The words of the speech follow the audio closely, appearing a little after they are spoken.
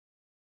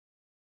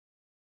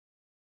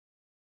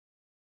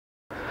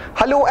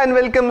Hello and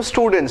welcome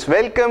students.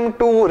 Welcome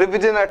to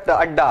Revision at the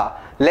Adda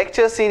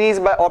lecture series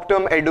by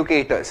Optimum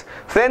Educators.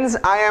 Friends,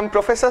 I am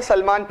Professor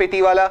Salman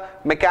Petiwala,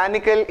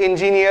 mechanical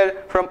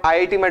engineer from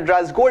IIT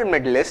Madras gold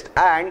medalist,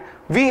 and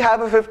we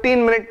have a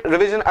 15-minute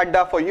revision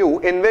Adda for you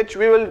in which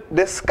we will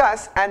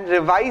discuss and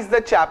revise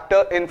the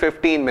chapter in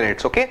 15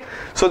 minutes. Okay,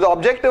 so the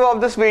objective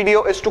of this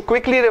video is to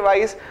quickly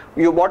revise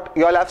what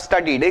you all have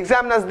studied.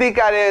 Exam नजदीक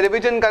आ रहे हैं,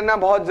 revision करना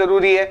बहुत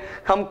जरूरी है.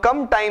 हम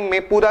कम time में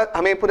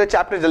हमें पूरा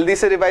चैप्टर जल्दी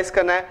से रिवाइज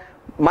करना है.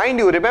 माइंड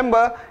यू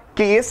रिमेंबर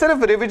कि ये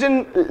सिर्फ रिवीजन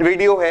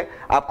वीडियो है.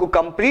 आपको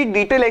कंप्लीट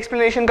डिटेल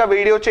एक्सप्लेनेशन का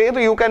वीडियो चाहिए तो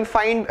यू कैन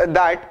फाइंड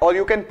दैट और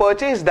you can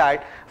purchase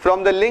that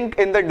from the link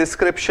in the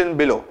description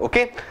below.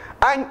 Okay,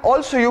 and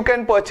also you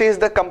can purchase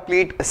the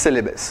complete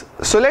syllabus.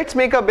 So let's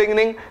make a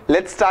beginning.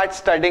 Let's start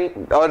studying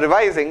or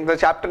revising the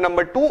chapter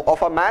number 2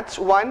 of a maths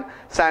 1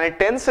 standard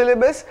 10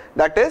 syllabus,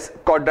 that is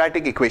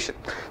quadratic equation.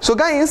 So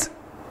guys,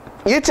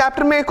 ये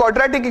chapter में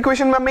quadratic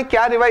equation में हमें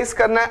क्या revise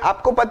करना है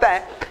आपको पता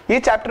है. ये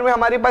चैप्टर में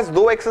हमारे पास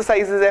दो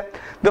एक्सरसाइजेस है.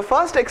 The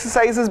first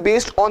exercise is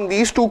based on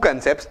these two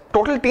concepts.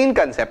 Total 3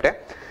 concept है.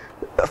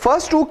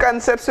 फर्स्ट 2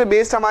 कंसेप्ट से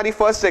बेस्ड हमारी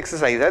फर्स्ट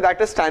एक्सरसाइज है,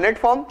 that is standard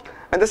form,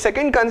 and the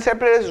second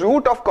concept is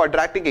root of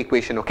quadratic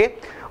equation. Okay,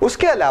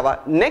 उसके अलावा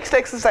next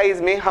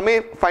exercise में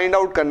हमें find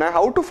out करना है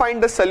how to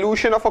find the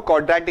solution of a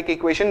quadratic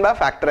equation by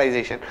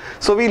factorization.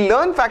 So we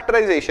learn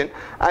factorisation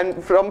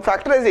and from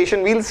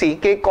factorisation we will see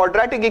कि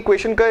quadratic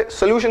equation का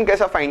solution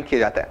कैसा find किया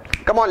जाता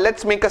है. Come on,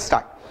 let's make a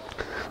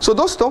start. सो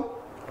दोस्तों,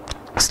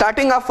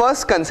 starting our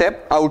first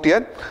concept out here,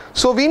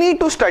 so we need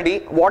to study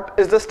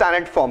what is the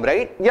standard form,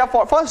 right? Yeah,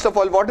 first of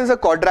all, what is a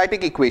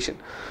quadratic equation?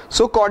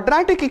 So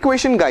quadratic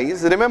equation,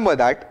 guys, remember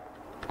that.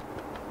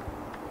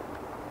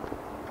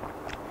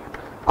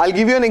 I'll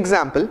give you an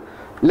example.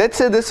 Let's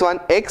say this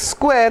one, x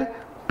square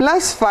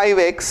plus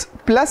 5x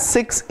plus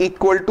 6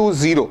 equal to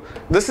 0.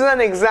 This is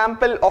an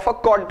example of a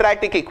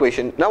quadratic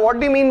equation. Now what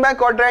do you mean by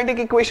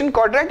quadratic equation?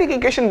 Quadratic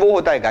equation वो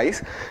होता है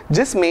guys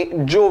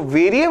जिसमें जो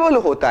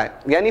variable होता है,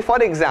 यानी for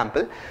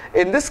example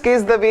in this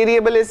case the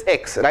variable is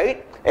x,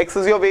 right?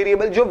 x is your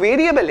variable. जो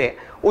variable है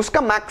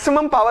उसका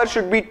maximum power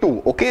should be 2.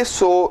 Okay,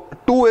 so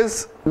 2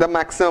 is the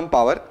maximum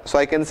power.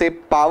 So I can say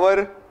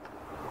power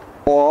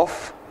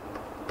of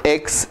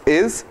x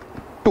is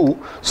 2.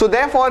 So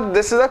therefore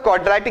this is a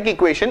quadratic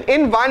equation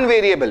in one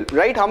variable,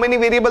 right? How many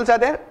variables are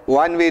there?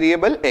 One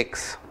variable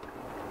x.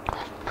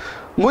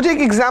 मुझे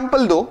एक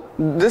example दो.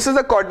 This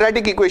is a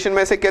quadratic equation.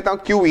 मैं इसे कहता हूं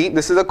QE.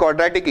 This is a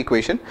quadratic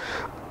equation.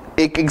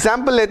 एक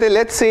example लेते हैं.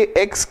 Let's say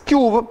x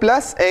cube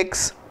plus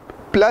x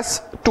plus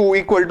 2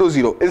 equal to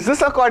 0. Is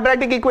this a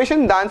quadratic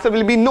equation? The answer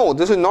will be no.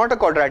 This is not a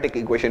quadratic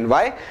equation.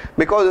 Why?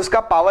 Because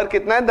इसका power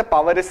कितना है? The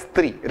power is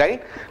 3,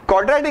 right?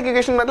 Quadratic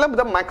equation मतलब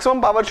the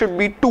maximum power should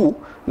be 2,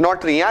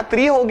 not 3. यहाँ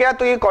 3 हो गया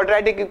तो ये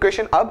quadratic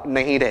equation अब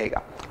नहीं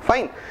रहेगा.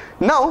 Fine.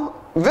 Now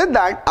with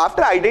that,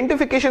 after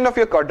identification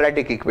of your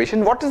quadratic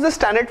equation, what is the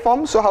standard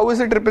form? So how is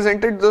it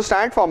represented? The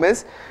standard form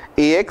is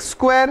ax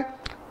square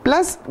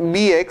plus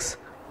bx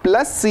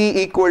plus c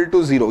equal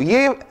to 0.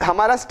 ये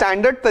हमारा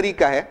standard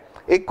तरीका है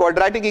एक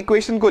quadratic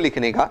equation को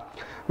लिखने का,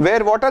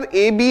 where what R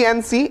A B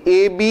and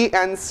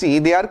C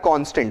they are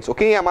constants.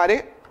 Okay, ये हमारे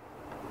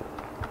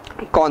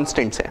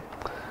कांस्टेंट्स है.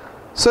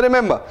 सो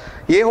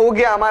रिमेंबर ये हो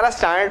गया हमारा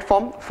स्टैंडर्ड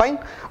फॉर्म. फाइन.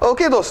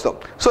 ओके दोस्तों,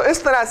 सो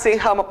इस तरह से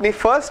हम अपनी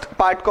फर्स्ट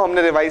पार्ट को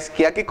हमने रिवाइज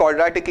किया कि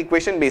क्वाड्रेटिक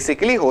इक्वेशन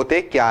बेसिकली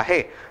होते क्या है,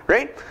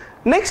 right?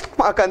 Next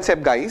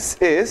concept guys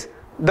is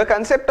the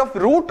concept of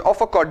root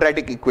of a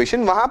quadratic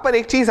equation. वहां पर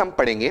एक चीज हम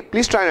पढ़ेंगे,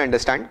 please try and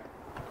understand.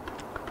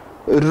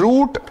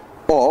 Root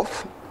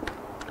of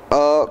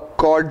a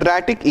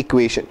quadratic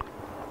equation.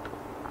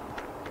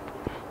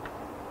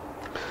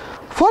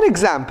 For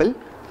example,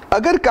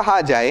 अगर कहा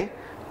जाए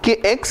कि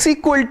x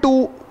equal to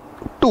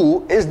 2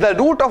 is the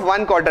root of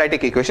one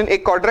quadratic equation.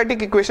 एक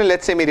quadratic equation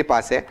let's say मेरे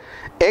पास है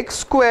x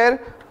square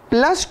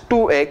plus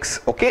 2x,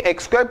 okay,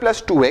 x square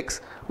plus 2x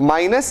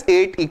minus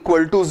 8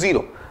 equal to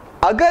 0.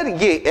 अगर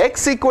ये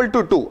x equal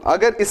to 2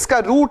 अगर इसका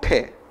रूट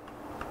है,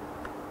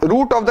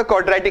 root of the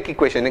quadratic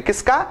equation है,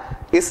 किसका?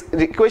 इस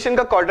इक्वेशन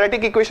का,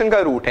 क्वाड्रेटिक इक्वेशन का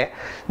रूट है,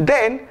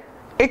 then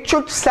it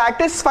should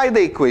satisfy the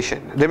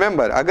equation.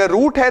 Remember, अगर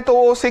रूट है तो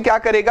उसे क्या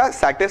करेगा?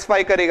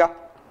 सैटिस्फाई करेगा.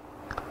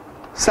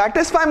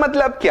 सैटिस्फाई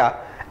मतलब क्या?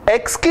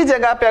 x की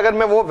जगह पे अगर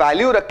मैं वो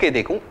वैल्यू रख के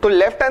देखूं तो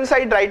left hand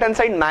side right hand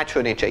side match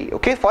होने चाहिए.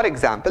 ओके, फॉर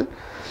एग्जांपल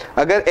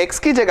अगर x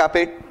की जगह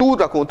पे 2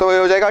 रखूं तो ये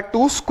हो जाएगा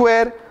 2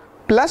 स्क्वायर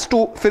प्लस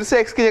 2, फिर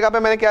से x की जगह पे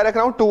मैंने क्या रख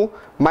रहा हूं 2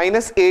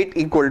 minus 8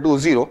 equal to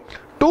 0.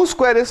 2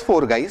 square is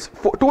 4 guys.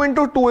 2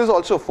 into 2 is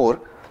also 4.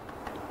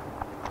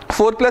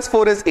 4 plus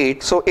 4 is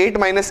 8. So 8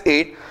 minus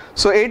 8.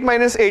 So 8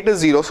 minus 8 is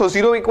 0. So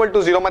 0 equal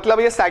to 0. मतलब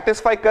ये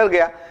satisfy कर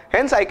गया.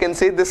 Hence I can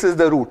say this is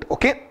the root.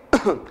 Okay.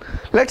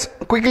 Let's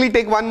quickly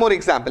take one more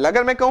example.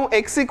 अगर मैं कहूँ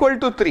x equal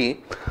to 3,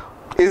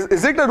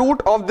 is it a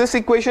root of this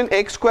equation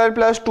x square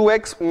plus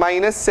 2x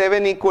minus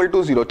 7 equal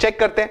to 0? Check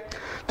करते हैं.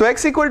 तो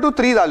x equal to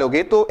 3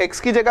 डालोगे तो x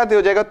की जगह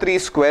हो जाएगा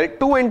 3 square.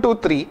 2 into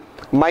 3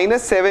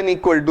 minus 7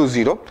 equal to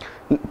 0.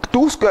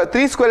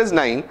 3 square is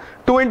 9.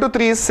 2 into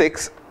 3 is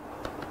 6.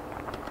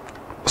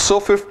 So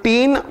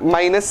 15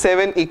 minus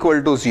 7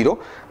 equal to 0.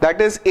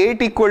 That is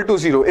 8 equal to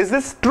 0. Is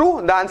this true?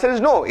 The answer is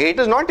no. 8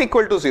 is not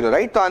equal to 0,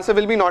 right? The answer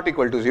will be not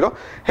equal to 0.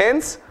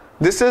 Hence,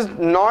 this is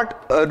not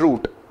a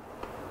root.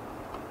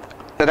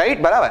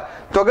 Right? बराबर.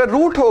 तो अगर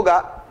root होगा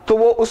तो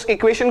वो उस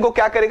equation को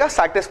क्या करेगा?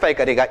 सेटिस्फाई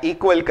करेगा,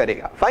 इक्वल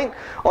करेगा. फाइन.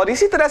 और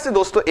इसी तरह से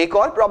दोस्तों एक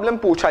और प्रॉब्लम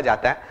पूछा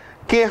जाता है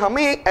कि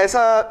हमें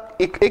ऐसा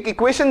एक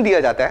इक्वेशन दिया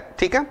जाता है,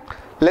 ठीक है?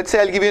 Let's say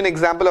I'll give you an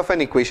example of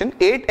an equation.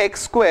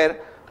 8x square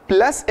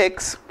plus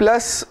x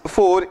plus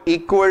 4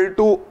 equal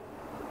to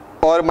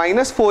और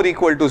minus 4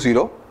 equal to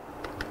 0.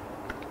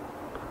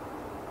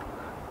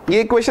 ये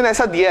इक्वेशन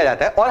ऐसा दिया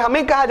जाता है और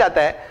हमें कहा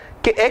जाता है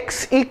कि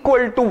x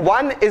equal to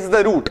 1 is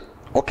the root.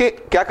 Okay,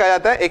 क्या कहा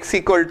जाता है? x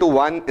equal to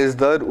 1 is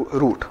the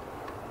root.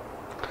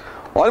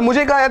 और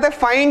मुझे कहा जाता है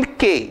फाइंड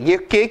k, ये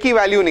k की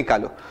वैल्यू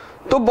निकालो.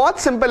 तो बहुत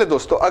सिंपल है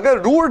दोस्तों, अगर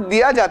रूट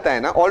दिया जाता है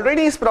ना,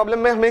 ऑलरेडी इस प्रॉब्लम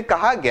में हमें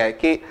कहा गया है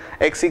कि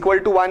x इक्वल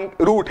टू 1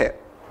 रूट है,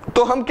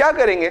 तो हम क्या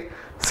करेंगे?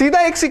 सीधा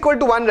x इक्वल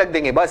टू 1 रख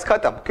देंगे, बस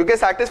खत्म, क्योंकि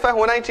सेटिस्फाई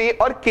होना ही चाहिए,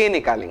 और k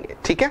निकालेंगे.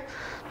 ठीक है,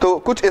 तो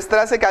कुछ इस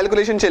तरह से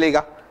कैलकुलेशन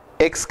चलेगा.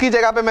 x की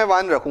जगह पे मैं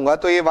 1 रखूंगा,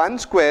 तो ये 1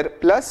 square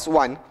plus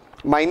 1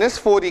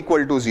 minus 4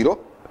 equal to 0.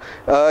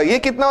 ये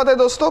कितना होता है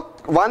दोस्तों?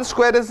 1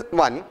 square is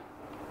 1,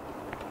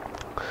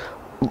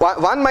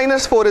 1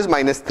 minus 4 is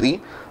minus 3,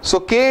 so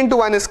k into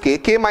 1 is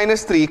k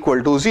minus 3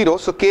 equal to 0,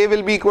 so k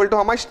will be equal to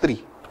how much? 3,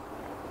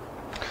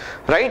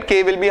 right?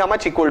 k will be how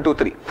much? Equal to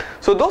 3.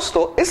 so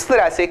दोस्तों इस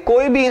तरह से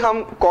कोई भी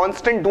हम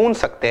कांस्टेंट ढूंढ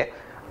सकते हैं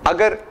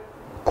अगर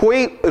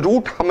कोई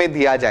रूट हमें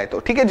दिया जाए तो.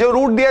 ठीक है, जो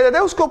रूट दिया जाता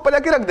है उसको ऊपर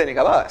जाके रख देने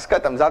का, बस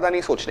खत्म, ज्यादा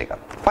नहीं सोचने का.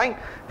 Fine,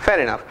 fair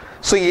enough.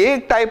 सो ये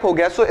एक टाइप हो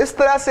गया. सो इस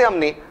तरह से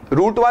हमने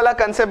रूट वाला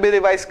कंसेप्ट भी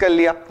रिवाइज कर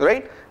लिया.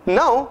 Right,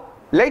 now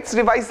let's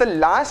revise the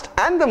last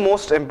and the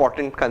most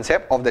important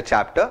concept of the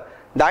chapter,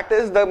 that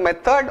is the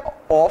method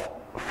of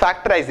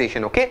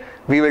factorization. Okay,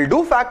 we will do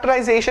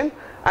factorization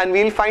and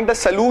we'll find the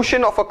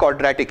solution of a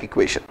quadratic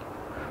equation.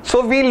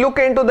 So we'll look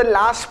into the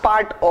last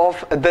part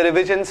of the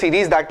revision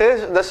series, that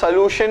is the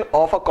solution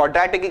of a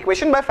quadratic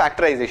equation by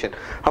factorization.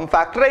 हम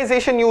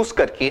factorization use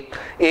करके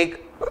एक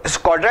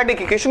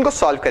quadratic equation को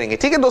solve करेंगे.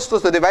 ठीक है दोस्तों,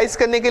 तो revise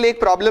करने के लिए एक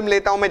प्रॉब्लम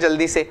लेता हूं मैं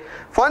जल्दी से.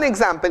 फॉर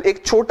एग्जांपल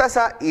एक छोटा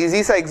सा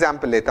इजी सा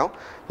एग्जांपल लेता हूं.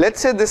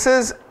 Let's say this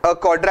is a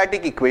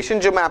quadratic equation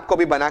जो मैं आपको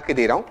अभी बना के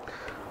दे रहा हूं,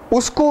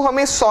 उसको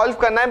हमें सॉल्व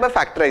करना है by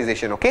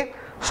factorization. Okay,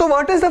 so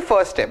what is the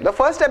first step? The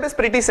first step is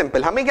pretty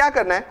simple. हमें क्या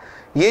करना है?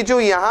 ये जो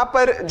यहां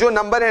पर जो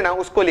नंबर है ना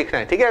उसको लिखना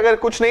है. ठीक है, अगर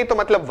कुछ नहीं तो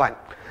मतलब 1.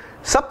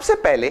 सबसे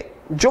पहले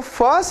जो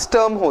फर्स्ट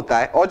टर्म होता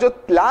है और जो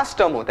लास्ट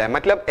टर्म होता है,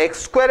 मतलब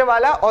एक्स स्क्वायर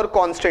वाला और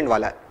कांस्टेंट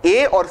वाला,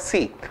 ए और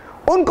सी,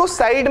 उनको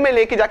साइड में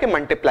लेके जाके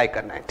मल्टीप्लाई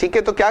करना है. ठीक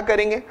है, तो क्या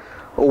करेंगे?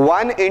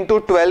 1 into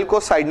 12 को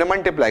साइड में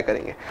मल्टीप्लाई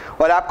करेंगे,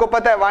 और आपको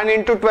पता है 1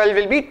 into 12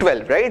 will be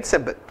 12, right?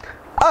 Simple.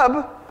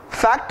 अब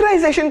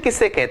फैक्टराइजेशन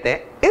किससे कहते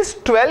हैं? इस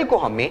 12 को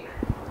हमें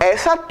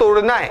ऐसा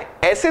तोड़ना है,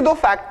 ऐसे दो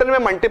फैक्टर में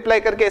मल्टीप्लाई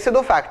करके ऐसे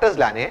दो फैक्टर्स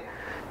लाने हैं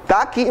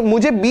ताकि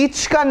मुझे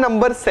बीच का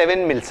नंबर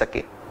 7 मिल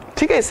सके.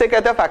 ठीक है, इससे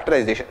कहते हैं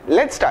फैक्टराइजेशन.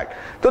 Let's start.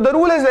 तो the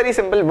rule is very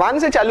simple, 1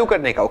 से चालू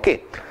करने का. ओके,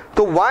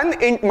 तो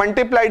 1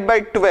 मल्टीप्लाइड बाय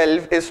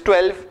 12 इज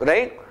 12,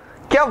 राइट?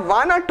 क्या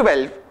 1 और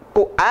 12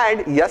 को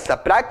ऐड या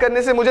सबट्रैक्ट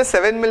करने से मुझे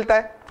 7 मिलता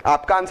है?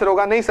 आपका आंसर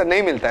होगा नहीं सर,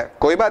 नहीं मिलता है.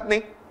 कोई बात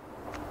नहीं.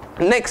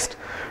 नेक्स्ट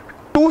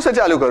 2 से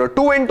चालू करो.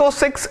 2 into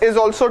 6 इज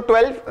ऑल्सो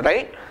 12,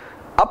 राइट?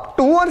 अब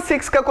 2 और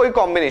 6 का कोई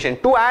कॉम्बिनेशन,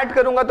 2 ऐड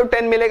करूंगा तो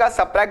 10 मिलेगा,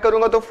 सबट्रैक्ट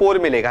करूंगा तो 4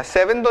 मिलेगा,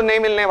 7 तो नहीं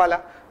मिलने वाला,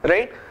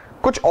 राइट?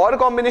 कुछ और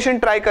कॉम्बिनेशन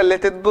ट्राई कर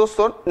लेते हैं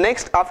दोस्तों.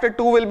 Next after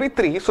 2 will be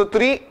 3, so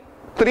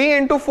 3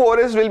 into 4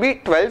 is will be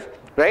 12,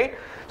 right?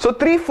 So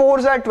 3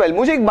 4s are 12.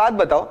 मुझे एक बात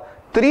बताओ,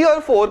 3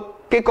 और 4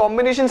 के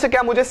कॉम्बिनेशन से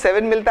क्या मुझे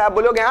 7 मिलता है? आप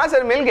बोलोगे हाँ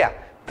सर मिल गया,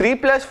 3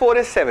 plus 4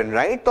 is 7,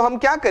 राइट? तो हम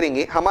क्या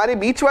करेंगे? हमारे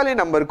बीच वाले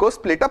नंबर को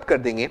स्प्लिट अप कर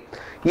देंगे.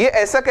 ये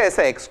ऐसा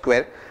कैसा एक्स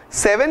स्क्वायर,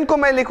 7 को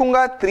मैं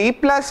लिखूंगा 3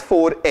 plus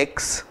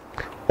 4x,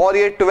 और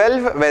ये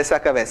 12 वैसा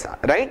का वैसा,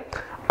 राइट?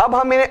 अब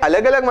हम इन्हें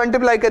अलग अलग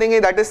मल्टीप्लाई करेंगे,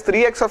 दैट इज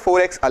 3x और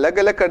 4x अलग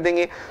अलग कर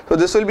देंगे. तो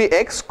this will be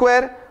x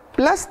square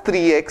plus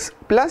 3x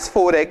plus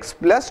 4x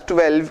plus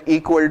 12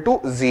 equal to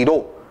 0,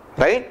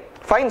 right?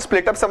 Fine,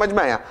 split up समझ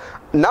में आया.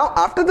 Now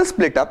after the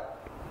split up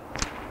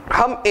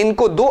हम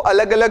इनको दो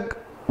अलग अलग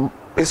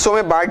हिस्सों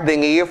में बांट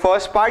देंगे. ये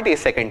फर्स्ट पार्ट, ये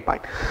सेकंड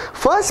पार्ट.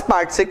 फर्स्ट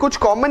पार्ट से कुछ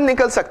कॉमन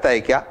निकल सकता है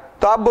क्या?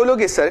 तो आप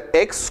बोलोगे सर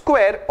एक्स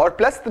स्क्वायर और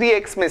प्लस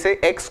 3x में से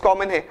x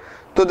कॉमन है,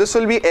 तो this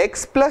will be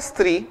x plus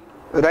 3,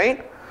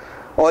 right?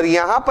 और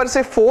यहां पर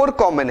से 4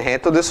 कॉमन है,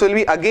 तो this will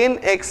be again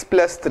x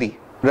plus 3,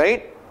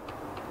 right?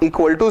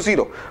 Equal to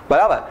 0,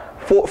 बराबर.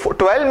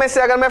 12 में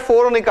से अगर मैं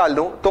 4 निकाल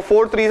दूं तो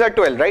 4 3s are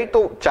 12, राइट?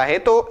 तो चाहे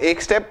तो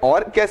एक स्टेप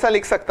और कैसा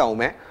लिख सकता हूं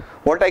मैं,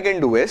 what I can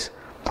do is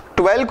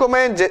 12 को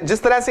मैं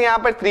जिस तरह से यहां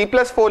पर 3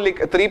 plus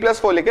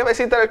 4 लिखे,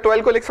 वैसी तरह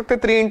 12 को लिख सकते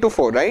 3 into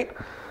 4, राइट?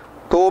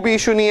 तो वो भी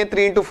इशू नहीं है.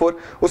 3 into 4,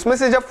 उसमें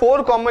से जब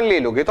 4 कॉमन ले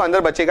लोगे तो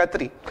अंदर बचेगा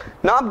 3.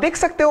 ना आप देख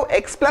सकते हो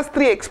x plus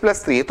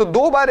 3 है, तो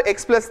 2 बार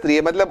x plus 3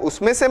 है, मतलब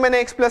उसमें से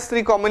मैंने x plus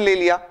 3 कॉमन ले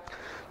लिया.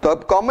 तो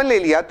अब कॉमन ले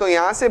लिया तो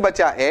यहां से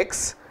बचा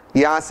x,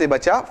 यहां से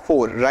बचा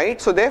 4, right?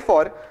 So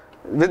therefore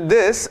with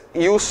this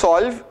you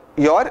solve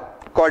your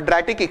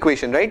quadratic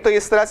equation, right. तो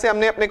इस तरह से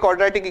हमने अपने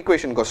क्वाड्रेटिक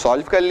इक्वेशन को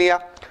सॉल्व कर लिया,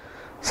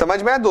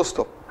 समझ में आया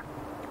दोस्तों,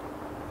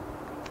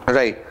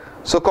 राइट।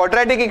 सो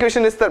क्वाड्रेटिक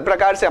इक्वेशन इस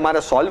प्रकार से हमारा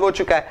सॉल्व हो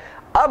चुका है।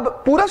 अब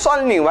पूरा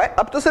सॉल्व नहीं हुआ है,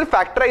 अब तो सिर्फ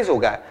फैक्टराइज हो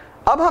गया है।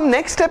 अब हम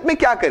नेक्स्ट स्टेप में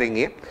क्या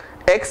करेंगे,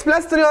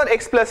 x+3 और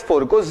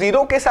x+4 को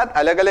 0 के साथ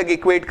अलग अलग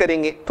इक्वेट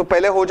करेंगे। तो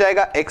पहले हो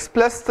जाएगा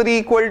x+3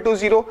 इक्वल टू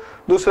 0,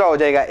 दूसरा हो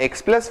जाएगा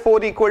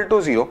x+4 इक्वल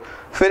टू 0,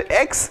 फिर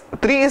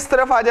x3 इस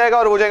तरफ आ जाएगा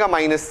और हो जाएगा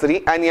 -3,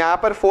 एंड यहां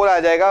पर 4 आ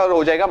जाएगा और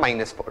हो जाएगा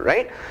 -4,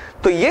 राइट।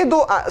 तो ये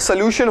दो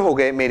सोल्यूशन हो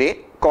गए मेरे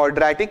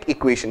क्वाड्रेटिक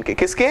इक्वेशन के।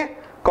 किसके?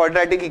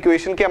 क्वाड्रेटिक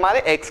इक्वेशन के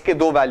हमारे x के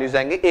दो वैल्यूज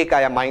आएंगे, एक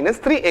आया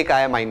 -3, एक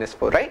आया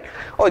 -4, राइट।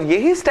 और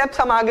यही स्टेप्स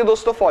हम आगे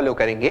दोस्तों फॉलो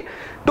करेंगे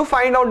to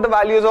find out the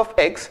values of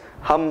x।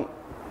 हम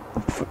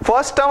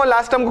फर्स्ट टर्म और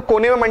लास्ट टर्म को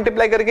कोने में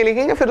मल्टीप्लाई करके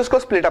लिखेंगे, फिर उसको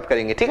स्प्लिट अप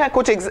करेंगे, ठीक है।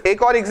 कुछ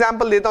एक और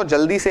एग्जांपल देता हूं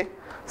जल्दी से,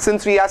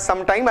 since we have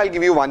some time, I will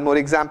give you one more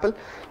example.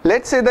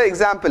 Let's say the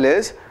example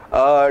is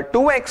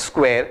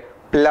 2x²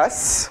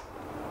 plus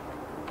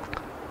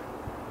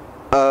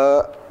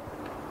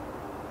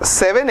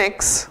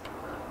 7x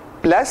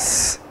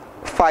plus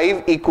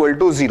 5 equal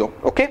to 0,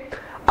 okay.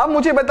 अब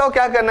मुझे बताओ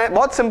क्या करना है,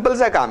 बहुत सिंपल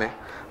सा काम है।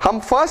 हम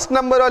फर्स्ट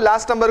नंबर और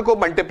लास्ट नंबर को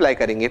मल्टीप्लाई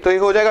करेंगे, तो ये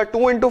हो जाएगा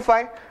 2 इंटू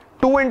 5,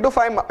 2 इंटू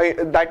 5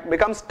 दैट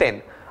बिकम्स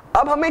 10।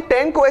 अब हमें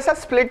 10 को ऐसा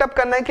स्प्लिट अप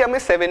करना है कि हमें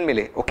 7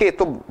 मिले, ओके।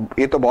 तो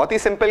ये तो बहुत ही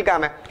सिंपल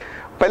काम है।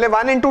 पहले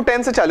 1 इंटू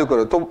 10 से चालू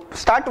करो, तो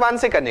स्टार्ट 1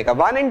 से करने का।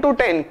 1 इंटू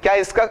 10, क्या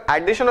इसका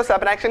एडिशन और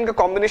सबट्रैक्शन का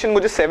कॉम्बिनेशन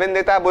मुझे 7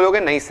 देता है? बोलोगे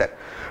नहीं सर।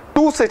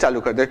 2 से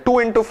चालू कर दे, 2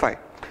 इंटू 5,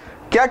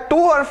 क्या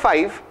 2 और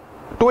 5,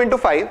 2 इंटू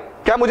 5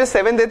 क्या मुझे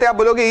 7 देते हैं? आप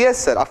बोलोगे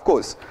यस सर, ऑफ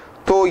कोर्स।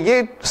 तो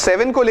ये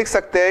 7 को लिख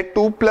सकते हैं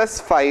 2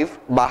 + 5,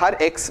 बाहर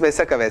x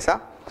वैसा का वैसा,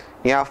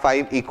 यहाँ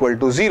 5 इक्वल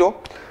टू 0।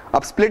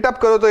 अब स्प्लिट अप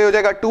करो तो ये हो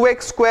जाएगा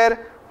 2x²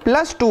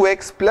 plus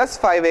 2x plus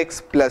 5x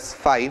plus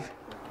 5,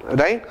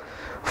 right.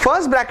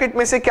 First bracket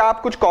में से क्या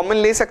आप कुछ कॉमन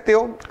ले सकते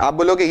हो? आप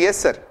बोलोगे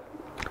यस सर।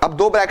 अब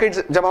दो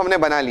ब्रैकेट्स जब हमने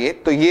बना लिए,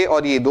 तो ये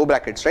और ये दो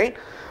ब्रैकेट्स, राइट।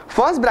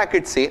 फर्स्ट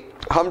ब्रैकेट से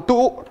हम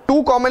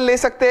 2 कॉमन ले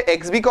सकते हैं,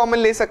 x भी कॉमन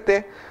ले सकते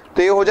हैं,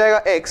 तो ये हो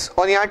जाएगा x,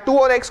 और यहाँ 2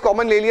 और x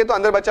कॉमन ले लिए तो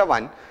अंदर बचा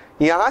 1।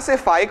 यहां से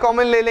 5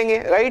 कॉमन ले लेंगे,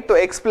 राइट, तो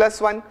x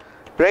 + 1,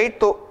 राइट।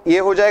 तो ये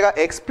हो जाएगा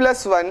x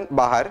 + 1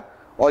 बाहर,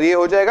 और ये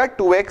हो जाएगा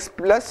 2x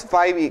 +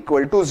 5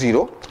 इक्वल टू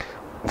 0।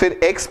 फिर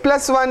x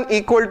 + 1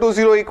 इक्वल टू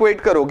 0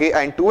 इक्वेट करोगे,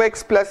 and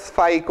 2x +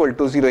 5 equal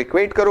to 0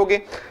 equate करोगे,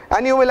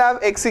 and you will have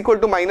x equal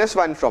to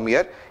 -1 from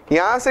here.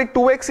 यहां से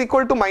 2x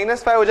इक्वल टू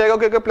 -5 हो जाएगा,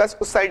 क्योंकि प्लस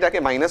उस साइड जाके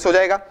माइनस हो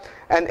जाएगा,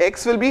 and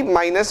x will be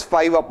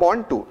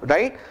 -5/2,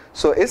 right.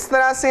 सो इस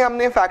तरह से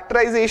हमने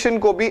फैक्टराइजेशन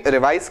को भी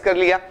रिवाइज कर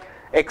लिया।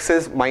 x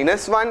is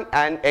 -1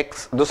 and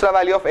x, दूसरा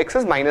value of x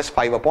is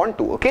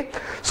 -5/2, okay.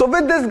 So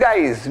with this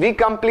guys, we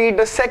complete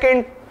the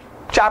second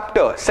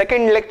chapter,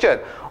 second lecture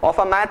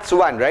of a maths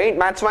 1, right?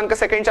 maths 1 का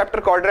second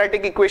chapter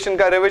quadratic equation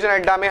का revision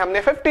अड्डा में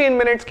हमने 15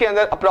 minutes के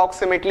अंदर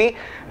approximately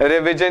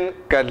revision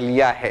कर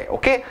लिया है,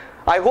 okay.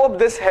 I hope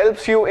this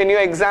helps you in your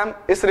exam.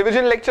 इस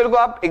रिवीजन लेक्चर को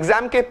आप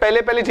एग्जाम के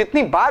पहले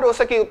जितनी बार हो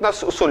सके उतना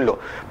सुन लो।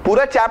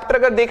 पूरा चैप्टर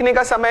अगर देखने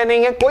का समय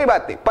नहीं है, कोई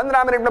बात नहीं,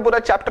 15 मिनट में पूरा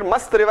चैप्टर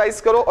मस्त रिवाइज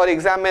करो और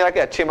एग्जाम में जाके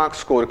अच्छे मार्क्स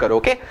स्कोर करो,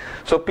 okay.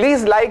 So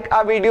please like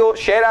our video,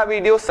 share our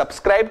video,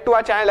 subscribe to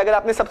our channel. अगर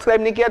आपने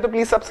सब्सक्राइब नहीं किया तो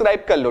प्लीज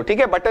सब्सक्राइब कर लो, ठीक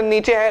है, बटन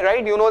नीचे है,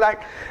 right, you know that.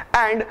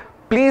 And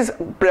please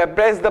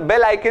press the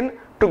bell icon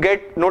to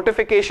get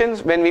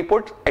notifications when we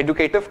put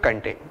educative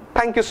content.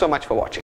 Thank you so much for watching.